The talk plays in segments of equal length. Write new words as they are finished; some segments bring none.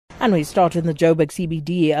And we start in the Joburg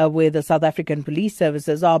CBD where the South African police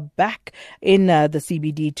services are back in the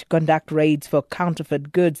CBD to conduct raids for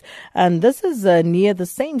counterfeit goods. And this is near the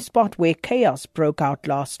same spot where chaos broke out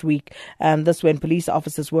last week. And this when police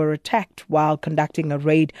officers were attacked while conducting a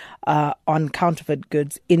raid on counterfeit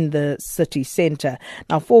goods in the city centre.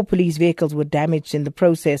 Now, 4 police vehicles were damaged in the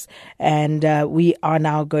process. And we are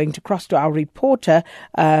now going to cross to our reporter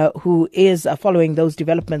who is following those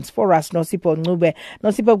developments for us, Nosipho Ncube.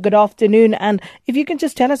 Nosipho, good afternoon. And if you can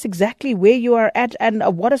just tell us exactly where you are at and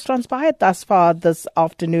what has transpired thus far this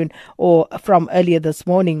afternoon or from earlier this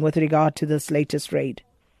morning with regard to this latest raid.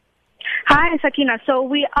 Hi, Sakina. So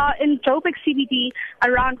we are in Joburg CBD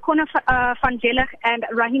around Corner Van Vellig and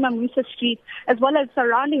Rahima Musa Street, as well as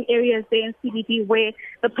surrounding areas there in CBD where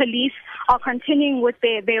the police are continuing with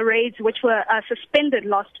their raids, which were suspended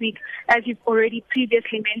last week, as you've already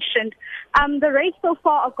previously mentioned. The raids so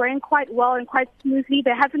far are going quite well and quite smoothly.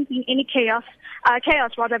 There hasn't been any chaos that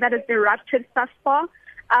has erupted thus far.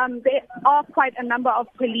 There are quite a number of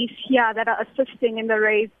police here that are assisting in the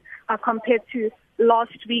raids compared to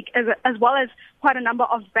last week, as well as quite a number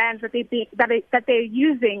of vans that they're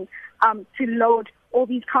using to load all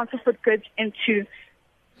these counterfeit goods into.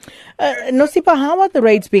 Nosipho, how are the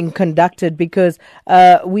raids being conducted? Because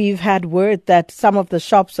we've had word that some of the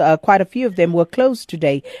shops, quite a few of them, were closed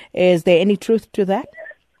today. Is there any truth to that?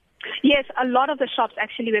 Yes, a lot of the shops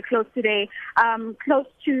actually were closed today. Close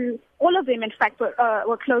to all of them, in fact,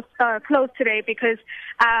 were closed today because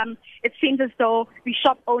it seems as though the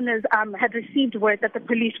shop owners had received word that the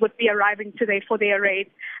police would be arriving today for their raid.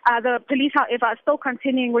 The police, however, are still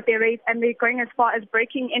continuing with their raids, and they're going as far as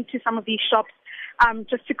breaking into some of these shops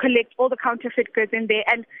just to collect all the counterfeit goods in there.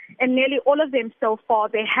 And in nearly all of them so far,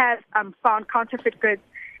 they have found counterfeit goods.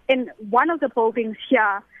 In one of the buildings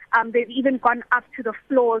here, they've even gone up to the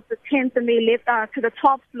floors, the 10th, and they left to the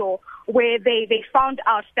 12th floor, where they found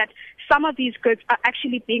out that some of these goods are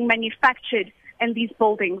actually being manufactured in these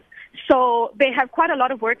buildings. So they have quite a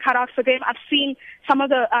lot of work cut out for them. I've seen some of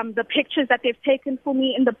the pictures that they've taken for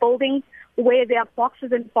me in the buildings where there are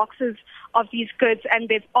boxes and boxes of these goods, and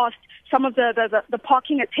they've asked some of the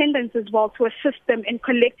parking attendants as well to assist them in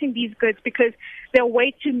collecting these goods because there are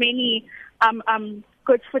way too many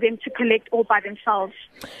goods for them to collect all by themselves.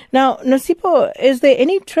 Now, Nosipho, is there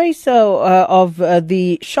any trace of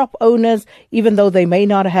the shop owners, even though they may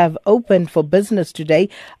not have opened for business today?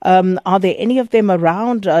 Are there any of them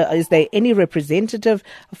around? Is there any representative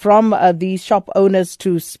from these shop owners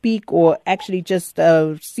to speak or actually just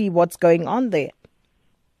see what's going on there?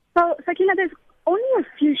 So, Sakina, there's only a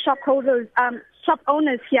few shop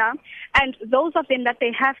owners here, and those of them that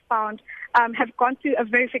they have found have gone through a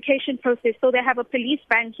verification process. So they have a police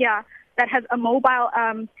van here that has a mobile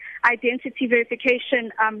identity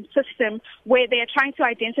verification system where they are trying to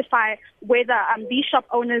identify whether these shop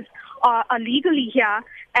owners are legally here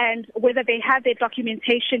and whether they have their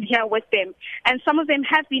documentation here with them. And some of them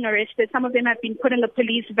have been arrested. Some of them have been put in the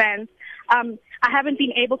police vans. I haven't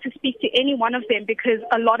been able to speak to any one of them because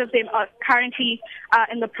a lot of them are currently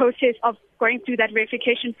in the process of going through that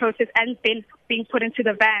verification process and then being put into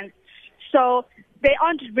the vans. So there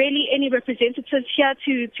aren't really any representatives here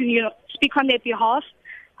to speak on their behalf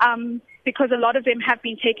because a lot of them have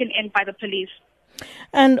been taken in by the police.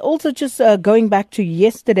 And also just going back to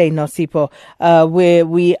yesterday, Nosipho, where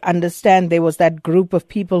we understand there was that group of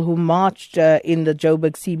people who marched in the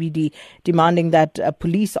Joburg CBD demanding that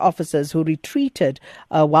police officers who retreated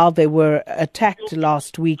while they were attacked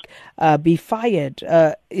last week be fired.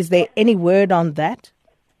 Is there any word on that?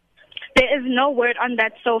 There is no word on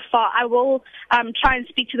that so far. I will try and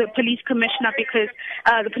speak to the police commissioner because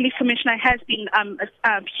the police commissioner has been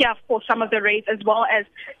here for some of the raids as well as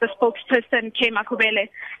the spokesperson, K. Makubele.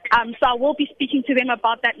 So I will be speaking to them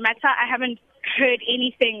about that matter. I haven't heard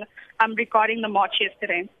anything regarding the march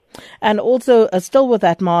yesterday. And also, still with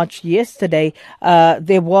that march yesterday,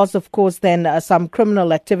 there was, of course, then some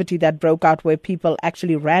criminal activity that broke out where people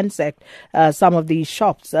actually ransacked some of these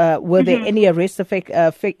shops. Were there any arrests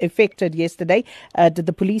effected yesterday? Did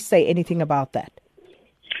the police say anything about that?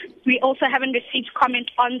 We also haven't received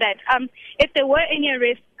comment on that. If there were any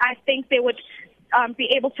arrests, I think they would be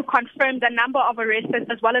able to confirm the number of arrests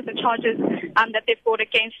as well as the charges that they've brought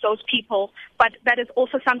against those people. But that is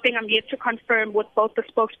also something I'm yet to confirm with both the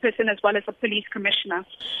spokesperson as well as the police commissioner.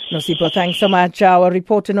 Nosipho, thanks so much. Our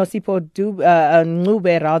reporter Nosipho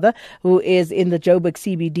Ncube, who is in the Joburg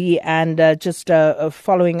CBD and just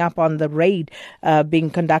following up on the raid being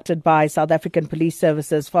conducted by South African Police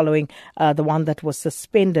Services following the one that was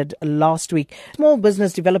suspended last week. Small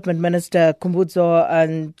Business Development Minister Khumbudzo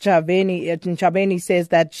Ntshavheni Mboweni says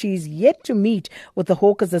that she's yet to meet with the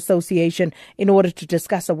Hawkers Association in order to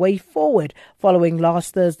discuss a way forward following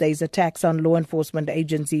last Thursday's attacks on law enforcement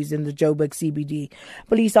agencies in the Joburg CBD.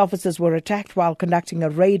 Police officers were attacked while conducting a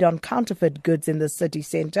raid on counterfeit goods in the city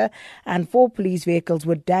centre, and 4 police vehicles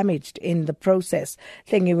were damaged in the process.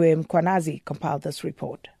 Thengiwe Mkwanazi compiled this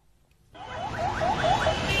report.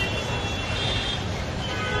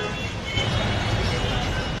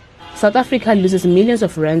 South Africa loses millions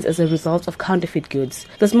of rands as a result of counterfeit goods.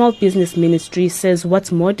 The Small Business Ministry says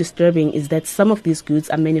what's more disturbing is that some of these goods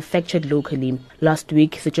are manufactured locally. Last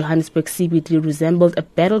week, the Johannesburg CBD resembled a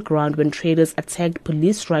battleground when traders attacked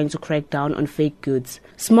police trying to crack down on fake goods.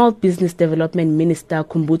 Small Business Development Minister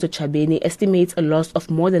Khumbudzo Chabeni estimates a loss of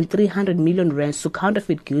more than 300 million rands to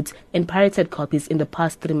counterfeit goods and pirated copies in the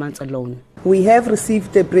past 3 months alone. We have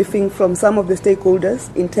received a briefing from some of the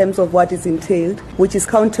stakeholders in terms of what is entailed, which is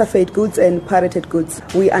counterfeit goods and pirated goods.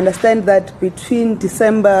 We understand that between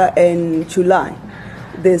December and July,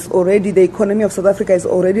 the economy of South Africa has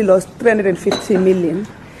already lost 350 million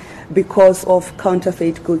because of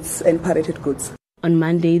counterfeit goods and pirated goods. On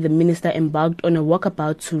Monday, the minister embarked on a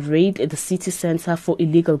walkabout to raid the city centre for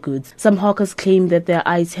illegal goods. Some hawkers claim that their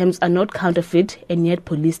items are not counterfeit, and yet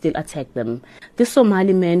police still attack them. This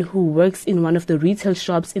Somali man who works in one of the retail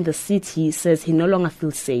shops in the city says he no longer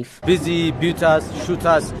feels safe. Busy, beaters,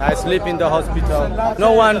 shooters. I sleep in the hospital.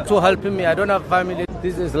 No one to help me. I don't have family.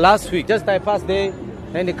 This is last week. Just I passed there,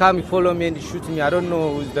 and they come and follow me and they shoot me. I don't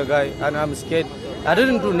know who's the guy, and I'm scared. I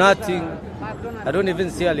didn't do nothing. I don't even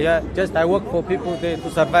sell here. Just I work for people there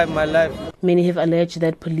to survive my life. Many have alleged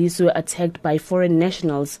that police were attacked by foreign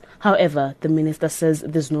nationals. However, the minister says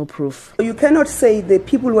there's no proof. You cannot say the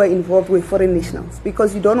people who are involved were foreign nationals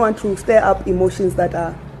because you don't want to stir up emotions that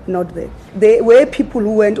are not there. There were people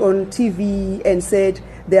who went on TV and said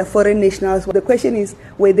they are foreign nationals. The question is,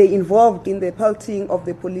 were they involved in the pelting of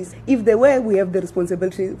the police? If they were, we have the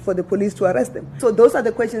responsibility for the police to arrest them. So those are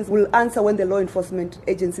the questions we'll answer when the law enforcement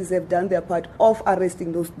agencies have done their part of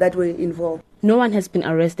arresting those that were involved. No one has been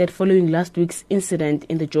arrested following last week's incident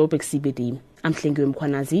in the Joburg CBD. I'm Thengiwe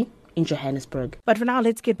Mkwanazi in Johannesburg. But for now,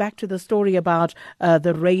 let's get back to the story about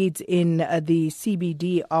the raids in the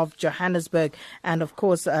CBD of Johannesburg, and of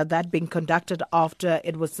course that being conducted after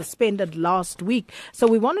it was suspended last week. So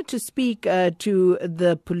we wanted to speak to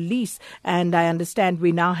the police, and I understand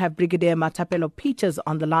we now have Brigadier Matapelo Peters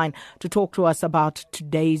on the line to talk to us about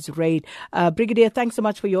today's raid. Brigadier, thanks so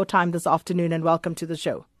much for your time this afternoon and welcome to the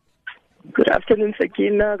show. Good afternoon,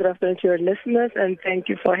 Sakina. Good afternoon to your listeners, and thank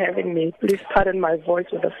you for having me. Please pardon my voice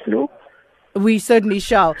with the flu. We certainly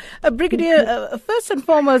shall. Brigadier, first and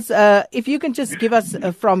foremost, if you can just give us,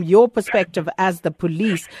 from your perspective as the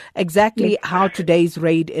police, exactly how today's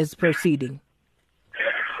raid is proceeding.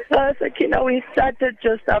 Sakina, we started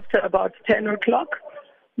just after about 10 o'clock.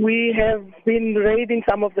 We have been raiding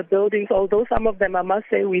some of the buildings, although some of them, I must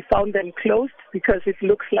say, we found them closed because it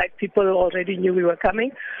looks like people already knew we were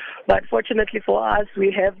coming. But fortunately for us,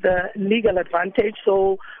 we have the legal advantage,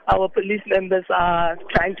 so our police members are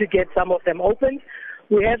trying to get some of them open.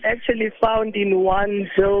 We have actually found in one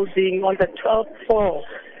building on the 12th floor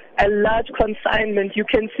a large consignment. You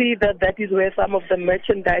can see that is where some of the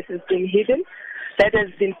merchandise is being hidden. That has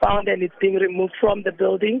been found and it's being removed from the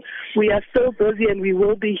building. We are still busy and we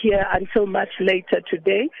will be here until much later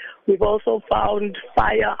today. We've also found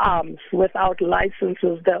firearms without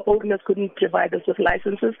licenses. The owners couldn't provide us with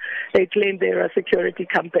licenses. They claim they're a security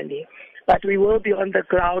company. But we will be on the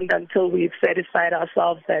ground until we've satisfied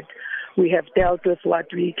ourselves that we have dealt with what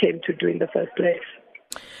we came to do in the first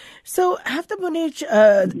place. So have the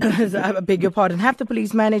I beg your pardon, have the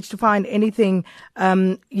police managed to find anything,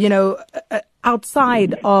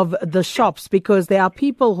 outside of the shops, because there are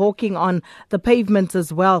people hawking on the pavements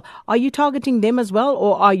as well? Are you targeting them as well,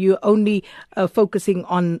 or are you only focusing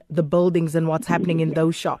on the buildings and what's happening in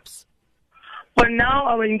those shops? For now,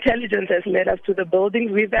 our intelligence has led us to the buildings.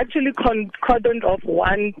 We've actually cordoned off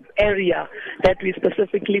one area that we're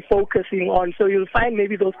specifically focusing on. So you'll find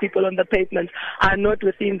maybe those people on the pavements are not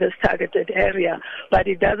within this targeted area. But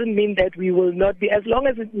it doesn't mean that we will not be. As long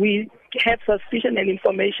as we have suspicion and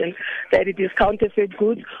information that it is counterfeit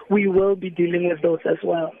goods, we will be dealing with those as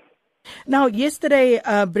well. Now, yesterday,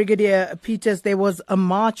 Brigadier Peters, there was a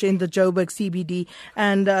march in the Joburg CBD,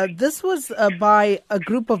 and this was by a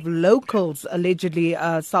group of locals, allegedly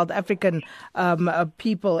South African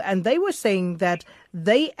people, and they were saying that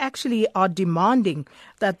they actually are demanding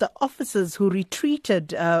that the officers who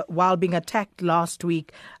retreated while being attacked last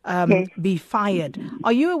week be fired.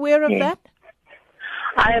 Are you aware of that?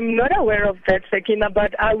 I am not aware of that, Sakina,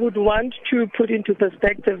 but I would want to put into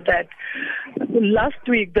perspective that last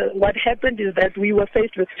week what happened is that we were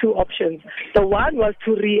faced with two options. The one was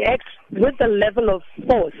to react with the level of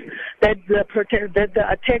force that the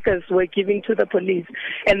attackers were giving to the police,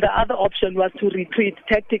 and the other option was to retreat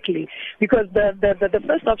tactically, because the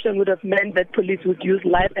first option would have meant that police would use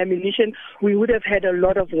live ammunition. We would have had a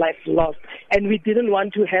lot of lives lost, and we didn't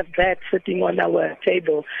want to have that sitting on our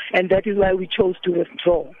table, and that is why we chose to withdraw.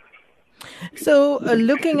 So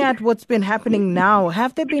looking at what's been happening now,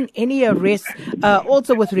 have there been any arrests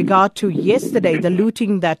also with regard to yesterday, the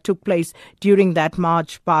looting that took place during that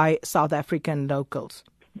march by South African locals?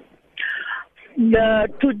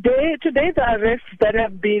 Today, the arrests that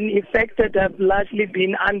have been effected have largely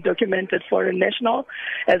been undocumented foreign nationals,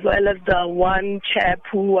 as well as the one chap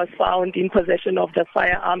who was found in possession of the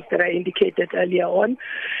firearms that I indicated earlier on.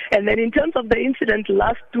 And then in terms of the incident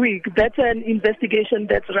last week, that's an investigation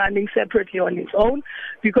that's running separately on its own,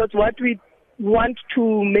 because what we want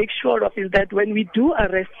to make sure of is that when we do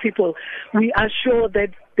arrest people, we are sure that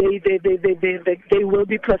they will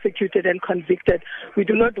be prosecuted and convicted. We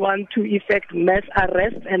do not want to effect mass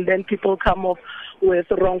arrest and then people come off with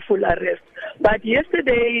wrongful arrest. But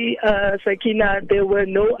yesterday, Sakina, there were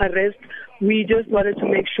no arrests. We just wanted to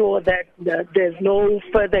make sure that there's no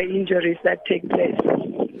further injuries that take place.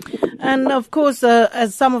 And of course,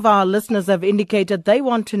 as some of our listeners have indicated, they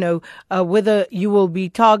want to know whether you will be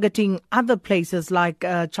targeting other places like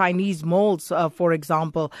Chinese malls, for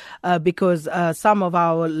example, because some of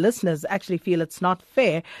our listeners actually feel it's not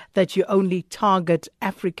fair that you only target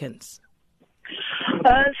Africans.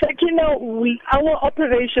 Sakina, our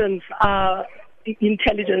operations are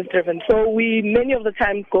intelligence driven, so we many of the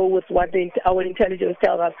time go with what our intelligence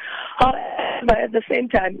tells us. However, at the same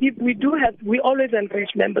time, if we always encourage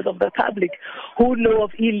members of the public who know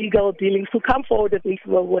of illegal dealings to come forward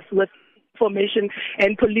with information,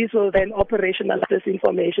 and police will then operationalize this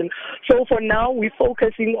information. So for now, we're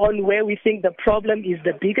focusing on where we think the problem is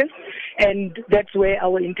the biggest, and that's where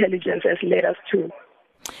our intelligence has led us to.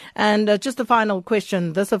 And just a final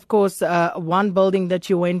question. This, of course, one building that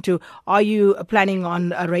you went to. Are you planning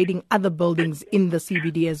on raiding other buildings in the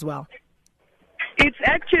CBD as well? It's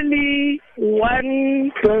actually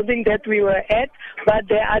one building that we were at, but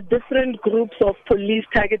there are different groups of police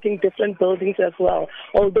targeting different buildings as well.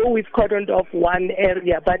 Although we've cordoned off one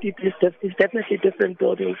area, but it's definitely different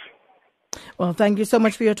buildings. Well, thank you so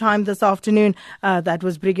much for your time this afternoon. That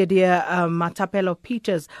was Brigadier Matapelo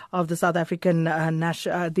Peters of the South African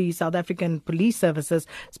Police Services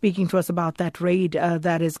speaking to us about that raid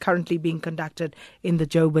that is currently being conducted in the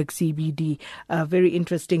Joburg CBD. Very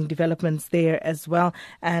interesting developments there as well.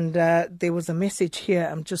 And there was a message here.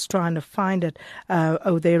 I'm just trying to find it.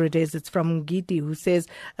 There it is. It's from Ngidi, who says,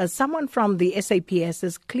 someone from the SAPS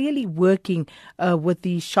is clearly working with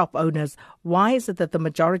these shop owners. Why is it that the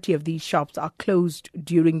majority of these shops are closed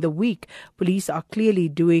during the week? Police are clearly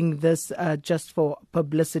doing this just for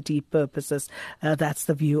publicity purposes. That's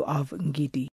the view of Ngidi.